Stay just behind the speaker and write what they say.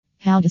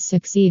How to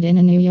succeed in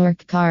a New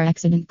York car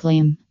accident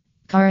claim.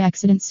 Car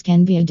accidents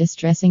can be a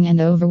distressing and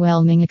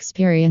overwhelming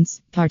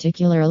experience,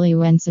 particularly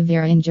when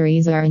severe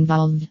injuries are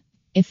involved.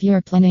 If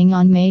you're planning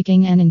on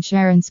making an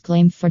insurance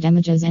claim for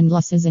damages and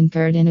losses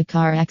incurred in a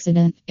car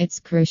accident, it's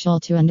crucial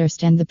to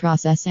understand the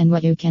process and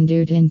what you can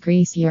do to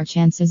increase your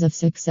chances of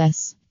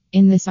success.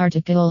 In this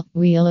article,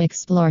 we'll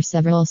explore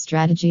several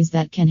strategies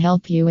that can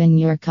help you in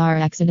your car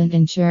accident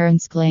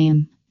insurance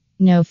claim.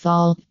 No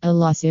fault, a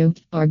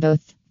lawsuit, or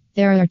both.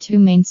 There are two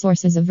main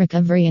sources of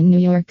recovery in New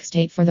York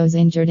State for those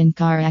injured in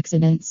car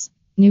accidents.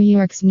 New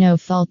York's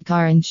no-fault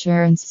car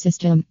insurance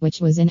system,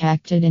 which was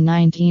enacted in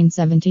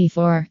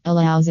 1974,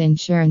 allows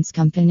insurance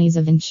companies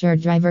of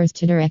insured drivers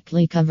to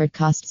directly cover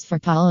costs for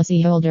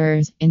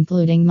policyholders,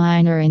 including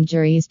minor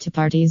injuries to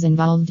parties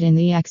involved in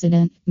the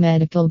accident,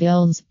 medical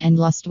bills, and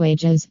lost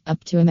wages,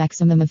 up to a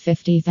maximum of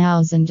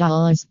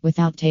 $50,000,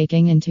 without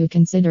taking into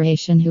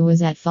consideration who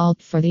was at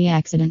fault for the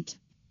accident.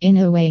 In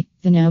a way,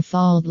 the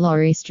no-fault law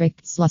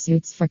restricts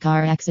lawsuits for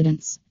car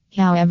accidents.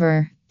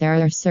 However, there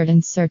are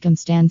certain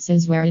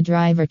circumstances where a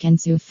driver can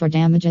sue for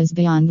damages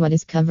beyond what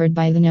is covered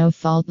by the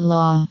no-fault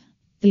law.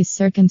 These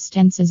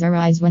circumstances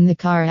arise when the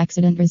car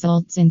accident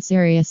results in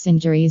serious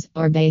injuries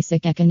or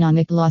basic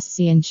economic loss.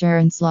 See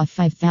Insurance Law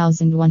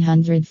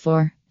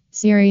 5104.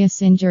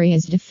 Serious injury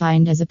is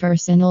defined as a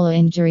personal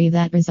injury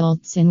that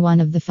results in one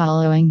of the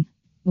following: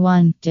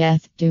 1.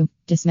 Death. 2.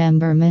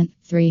 Dismemberment.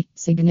 3.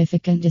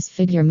 Significant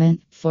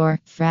disfigurement. 4.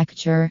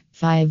 Fracture.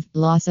 5.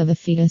 Loss of a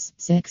fetus.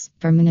 6.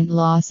 Permanent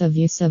loss of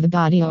use of a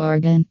body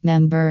organ,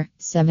 member.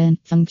 7.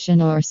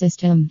 Function or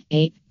system.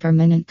 8.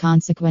 Permanent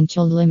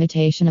consequential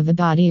limitation of a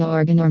body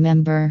organ or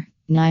member.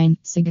 9.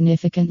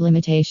 Significant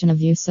limitation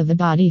of use of a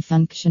body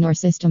function or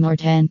system. Or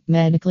 10.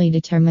 Medically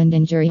determined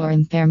injury or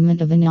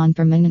impairment of a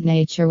non-permanent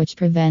nature which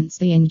prevents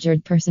the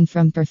injured person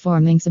from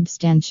performing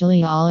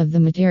substantially all of the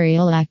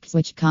material acts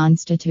which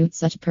constitute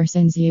such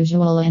person's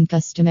usual and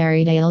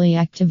customary daily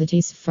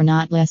activities for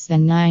not less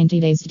than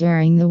 90 days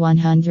during the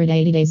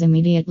 180 days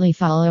immediately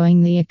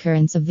following the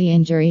occurrence of the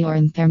injury or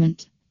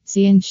impairment.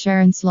 See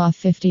Insurance Law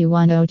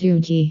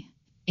 5102G.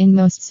 In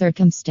most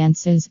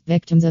circumstances,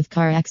 victims of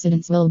car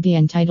accidents will be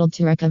entitled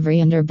to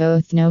recovery under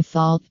both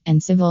no-fault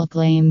and civil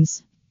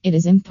claims. It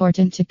is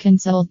important to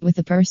consult with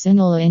a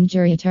personal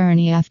injury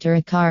attorney after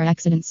a car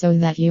accident so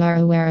that you are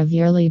aware of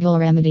your legal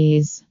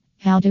remedies.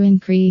 How to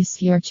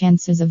increase your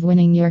chances of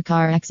winning your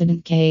car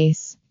accident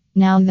case.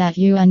 Now that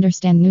you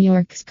understand New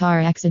York's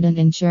car accident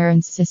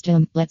insurance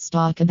system, let's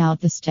talk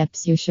about the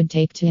steps you should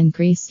take to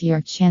increase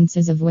your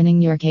chances of winning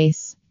your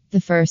case. The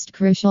first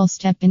crucial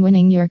step in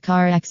winning your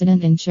car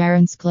accident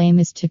insurance claim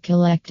is to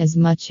collect as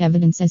much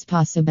evidence as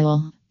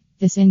possible.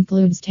 This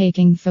includes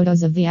taking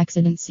photos of the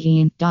accident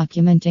scene,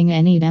 documenting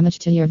any damage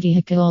to your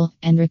vehicle,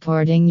 and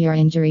recording your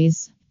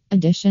injuries.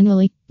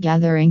 Additionally,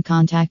 gathering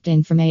contact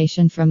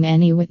information from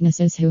any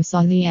witnesses who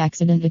saw the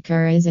accident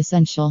occur is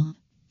essential.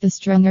 The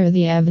stronger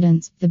the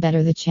evidence, the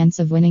better the chance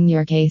of winning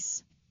your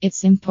case.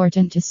 It's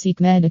important to seek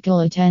medical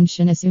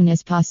attention as soon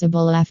as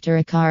possible after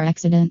a car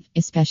accident,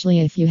 especially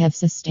if you have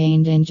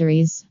sustained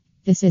injuries.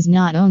 This is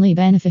not only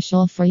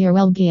beneficial for your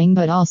well-being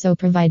but also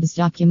provides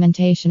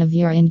documentation of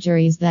your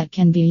injuries that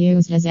can be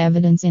used as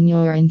evidence in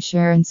your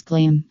insurance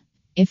claim.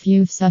 If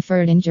you've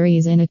suffered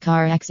injuries in a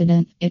car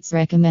accident, it's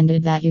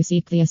recommended that you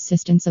seek the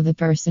assistance of a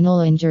personal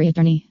injury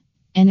attorney.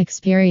 An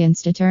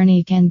experienced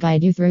attorney can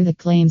guide you through the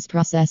claims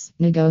process,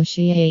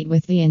 negotiate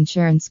with the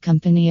insurance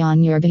company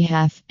on your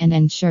behalf, and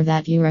ensure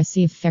that you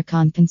receive fair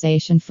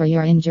compensation for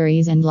your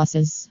injuries and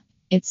losses.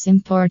 It's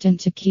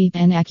important to keep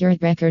an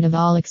accurate record of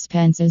all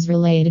expenses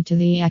related to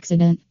the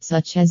accident,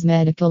 such as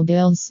medical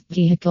bills,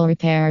 vehicle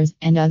repairs,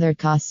 and other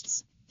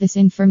costs. This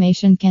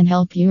information can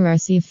help you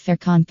receive fair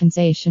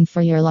compensation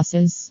for your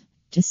losses.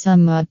 To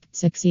sum up,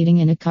 succeeding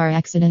in a car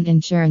accident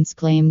insurance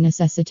claim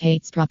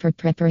necessitates proper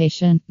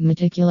preparation,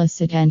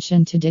 meticulous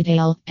attention to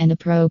detail, and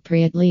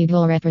appropriate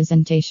legal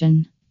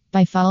representation.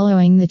 By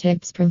following the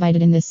tips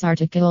provided in this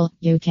article,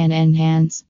 you can enhance